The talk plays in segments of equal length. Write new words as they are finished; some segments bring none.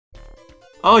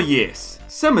Oh yes,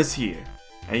 summer's here.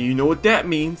 And you know what that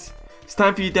means. It's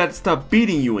time for your dad to stop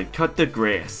beating you and cut the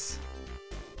grass.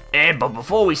 But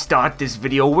before we start this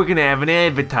video, we're gonna have an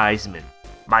advertisement.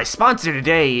 My sponsor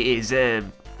today is,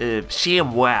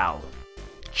 ShamWow.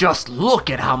 Just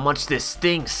look at how much this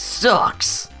thing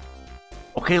sucks.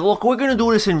 Okay, look, we're gonna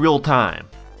do this in real time.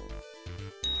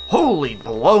 Holy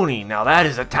baloney, now that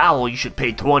is a towel you should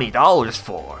pay $20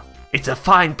 for. It's a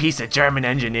fine piece of German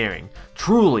engineering.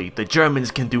 Truly, the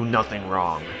Germans can do nothing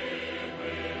wrong.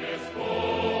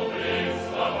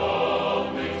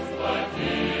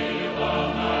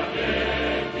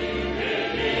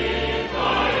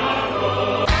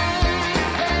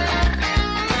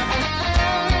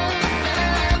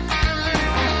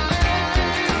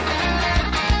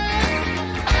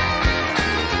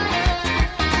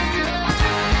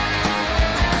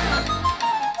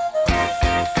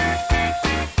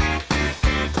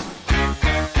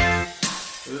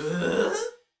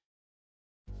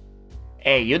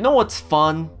 Hey, you know what's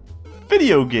fun?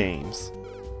 Video games.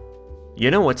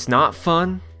 You know what's not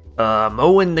fun?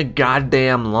 Mowing the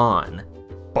goddamn lawn.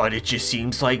 But it just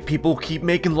seems like people keep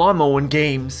making lawn mowing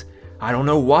games. I don't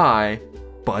know why,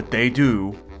 but they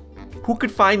do. Who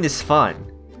could find this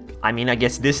fun? I mean, I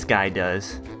guess this guy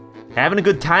does. Having a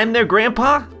good time there,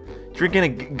 Grandpa? Drinking a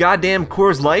goddamn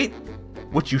Coors Light?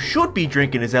 What you should be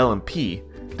drinking is L&P,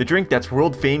 the drink that's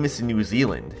world famous in New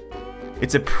Zealand.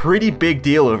 It's a pretty big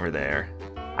deal over there.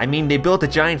 I mean, they built a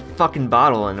giant fucking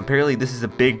bottle and apparently this is a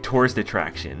big tourist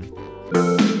attraction.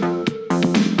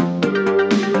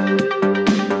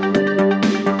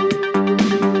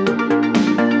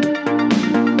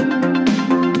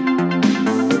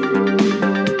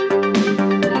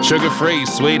 Sugar-free,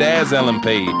 sweet as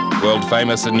L&P. World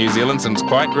famous in New Zealand since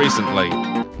quite recently.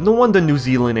 No wonder New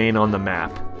Zealand ain't on the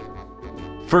map.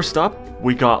 First up,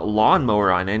 we got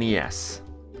Lawnmower on NES.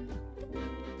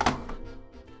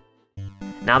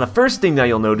 Now the first thing that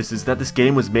you'll notice is that this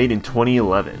game was made in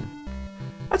 2011.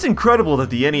 That's incredible that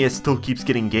the NES still keeps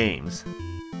getting games.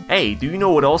 Hey, do you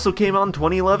know what also came out in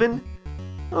 2011?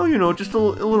 Oh, you know, just a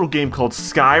little game called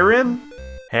Skyrim?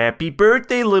 Happy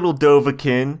birthday, little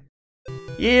Dovahkiin!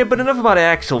 Yeah, but enough about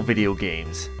actual video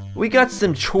games. We got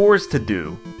some chores to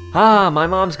do. Ah, my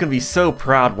mom's gonna be so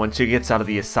proud once she gets out of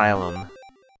the asylum.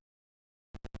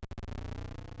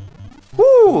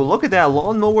 Whoo, look at that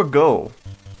lawnmower go!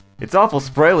 It's awful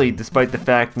sprightly despite the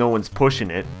fact no one's pushing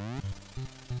it.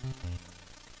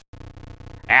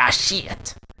 Ah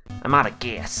shit! I'm out of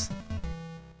gas.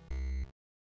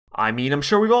 I mean, I'm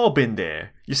sure we've all been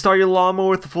there. You start your lawnmower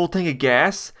with a full tank of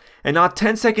gas, and not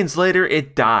 10 seconds later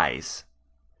it dies.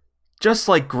 Just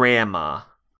like Grandma.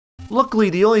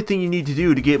 Luckily, the only thing you need to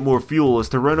do to get more fuel is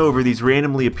to run over these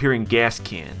randomly appearing gas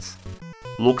cans.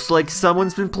 Looks like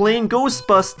someone's been playing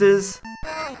Ghostbusters.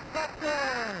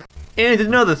 And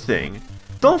another thing,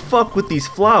 don't fuck with these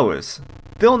flowers.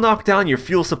 They'll knock down your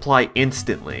fuel supply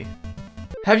instantly.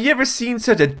 Have you ever seen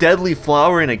such a deadly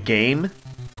flower in a game?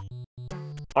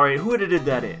 Alright, who edited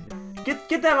that in? Get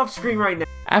that off screen right now.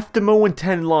 After mowing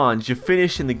 10 lawns, you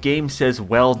finish and the game says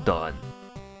well done.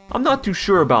 I'm not too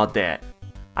sure about that.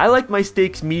 I like my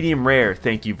steaks medium rare,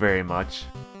 thank you very much.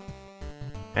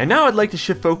 And now I'd like to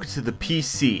shift focus to the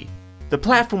PC, the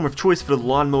platform of choice for the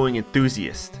lawn mowing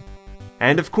enthusiast.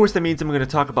 And of course that means I'm going to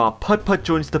talk about Putt-Putt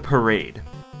Joins the Parade.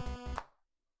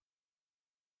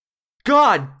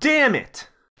 God damn it!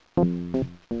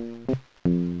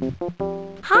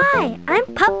 Hi, I'm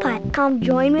Putt-Putt. Come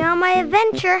join me on my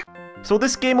adventure. So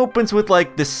this game opens with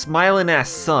like this smiling ass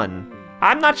sun.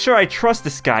 I'm not sure I trust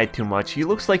this guy too much. He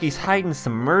looks like he's hiding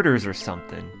some murders or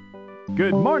something.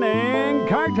 Good morning,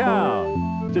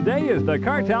 Cartown! Today is the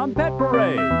Cartown Pet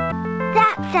Parade.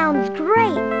 That sounds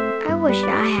great. I wish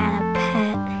I had a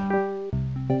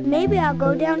pet. Maybe I'll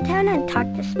go downtown and talk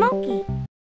to Smokey.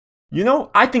 You know,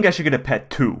 I think I should get a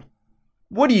pet too.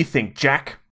 What do you think,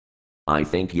 Jack? I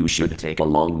think you should take a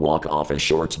long walk off a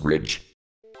short bridge.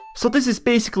 So this is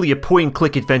basically a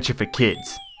point-and-click adventure for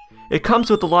kids. It comes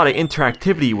with a lot of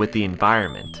interactivity with the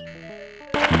environment.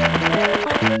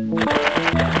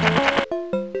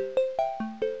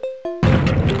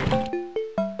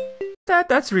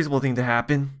 That's a reasonable thing to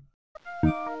happen.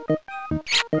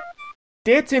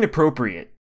 That's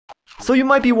inappropriate. So you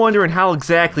might be wondering how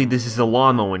exactly this is a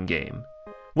lawn mowing game.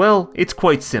 Well, it's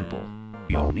quite simple.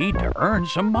 You'll need to earn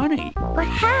some money. But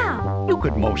how? You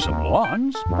could mow some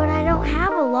lawns. But I don't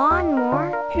have a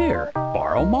lawnmower. Here,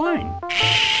 borrow mine.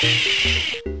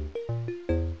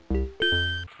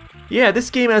 Yeah, this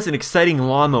game has an exciting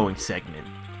lawn mowing segment.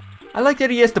 I like that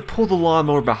he has to pull the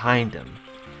lawnmower behind him.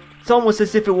 It's almost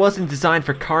as if it wasn't designed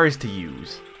for cars to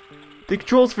use. The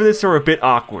controls for this are a bit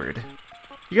awkward.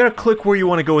 You gotta click where you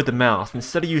want to go with the mouse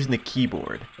instead of using the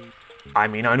keyboard. I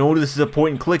mean, I know this is a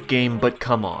point and click game, but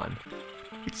come on.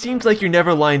 It seems like you're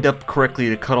never lined up correctly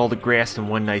to cut all the grass in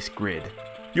one nice grid.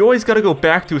 You always gotta go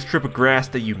back to a strip of grass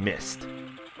that you missed.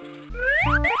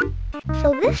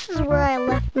 So this is where I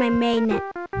left my magnet.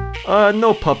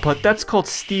 No, Putt-Putt, that's called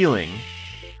stealing.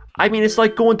 I mean, it's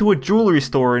like going to a jewelry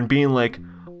store and being like,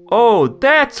 oh,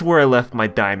 that's where I left my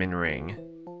diamond ring.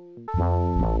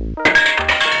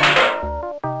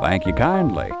 Thank you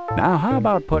kindly. Now how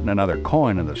about putting another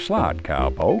coin in the slot,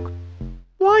 cowpoke?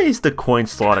 Why is the coin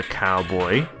slot a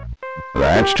cowboy?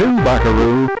 That's two,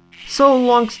 buckaroo. So,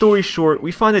 long story short,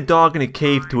 we find a dog in a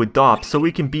cave to adopt so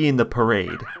we can be in the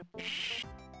parade.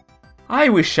 I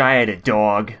wish I had a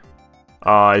dog.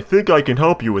 I think I can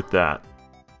help you with that.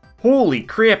 Holy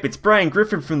crap, it's Brian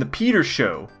Griffin from the Peter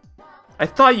Show. I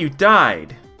thought you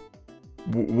died.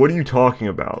 What are you talking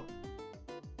about?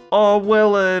 Oh,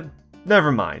 well,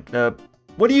 never mind.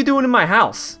 What are you doing in my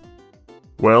house?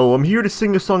 Well, I'm here to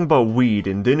sing a song about weed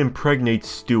and then impregnate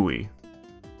Stewie.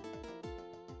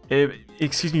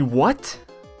 Excuse me, what?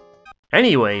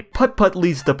 Anyway, Putt-Putt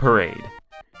leads the parade.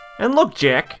 And look,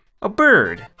 Jack, a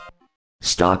bird.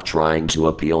 Stop trying to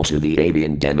appeal to the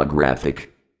avian demographic.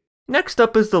 Next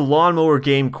up is the Lawnmower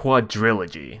Game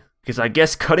Quadrilogy, because I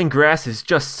guess cutting grass is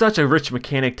just such a rich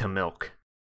mechanic to milk.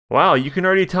 Wow, you can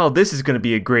already tell this is going to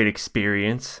be a great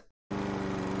experience.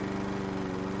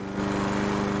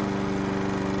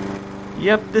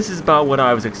 Yep, this is about what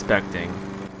I was expecting.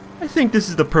 I think this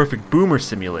is the perfect boomer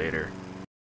simulator.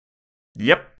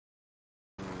 Yep.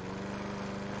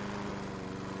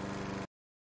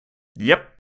 Yep.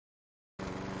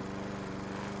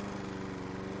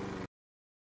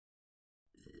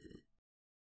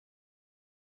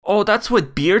 Oh, that's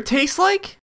what beer tastes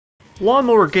like?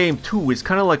 Lawnmower Game 2 is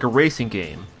kinda like a racing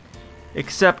game.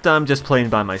 Except I'm just playing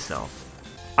by myself.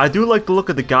 I do like the look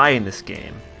of the guy in this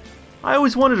game. I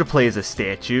always wanted to play as a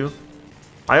statue.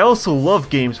 I also love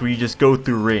games where you just go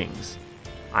through rings.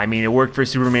 I mean, it worked for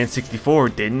Superman 64,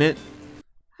 didn't it?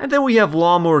 And then we have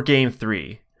Lawnmower Game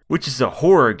 3, which is a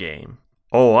horror game.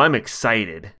 Oh, I'm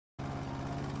excited.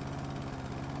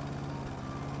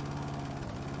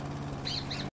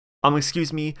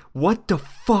 Excuse me, what the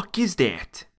fuck is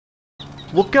that?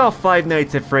 Look out, Five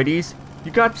Nights at Freddy's,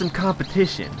 you got some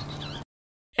competition.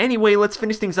 Anyway, let's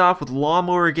finish things off with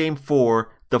Lawnmower Game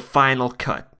 4, The Final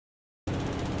Cut.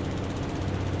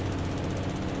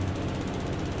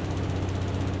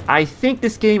 I think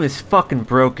this game is fucking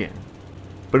broken.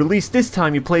 But at least this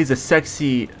time you play as a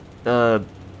sexy,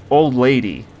 old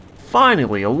lady.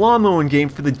 Finally, a lawn mowing game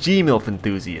for the G-MILF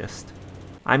enthusiast.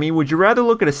 I mean, would you rather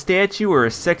look at a statue or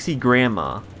a sexy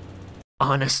grandma?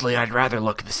 Honestly, I'd rather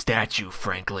look at the statue,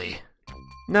 frankly.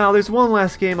 Now, there's one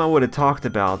last game I would have talked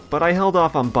about, but I held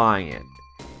off on buying it.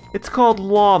 It's called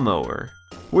Lawnmower,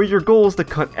 where your goal is to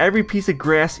cut every piece of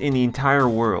grass in the entire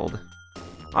world.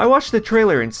 I watched the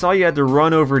trailer and saw you had to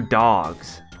run over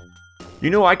dogs. You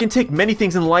know, I can take many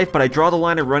things in life, but I draw the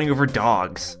line at running over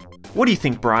dogs. What do you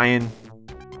think, Brian?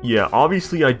 Yeah,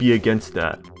 obviously I'd be against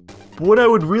that. But what I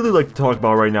would really like to talk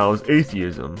about right now is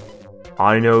atheism.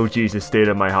 I know Jesus stayed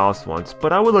at my house once,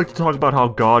 but I would like to talk about how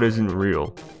God isn't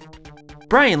real.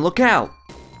 Brian, look out!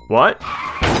 What?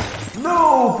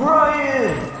 No,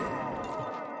 Brian!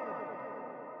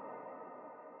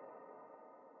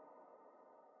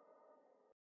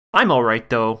 I'm alright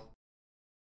though.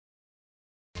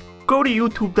 Go to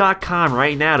youtube.com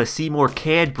right now to see more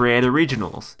Cad Brad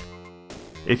originals.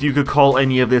 If you could call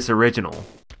any of this original.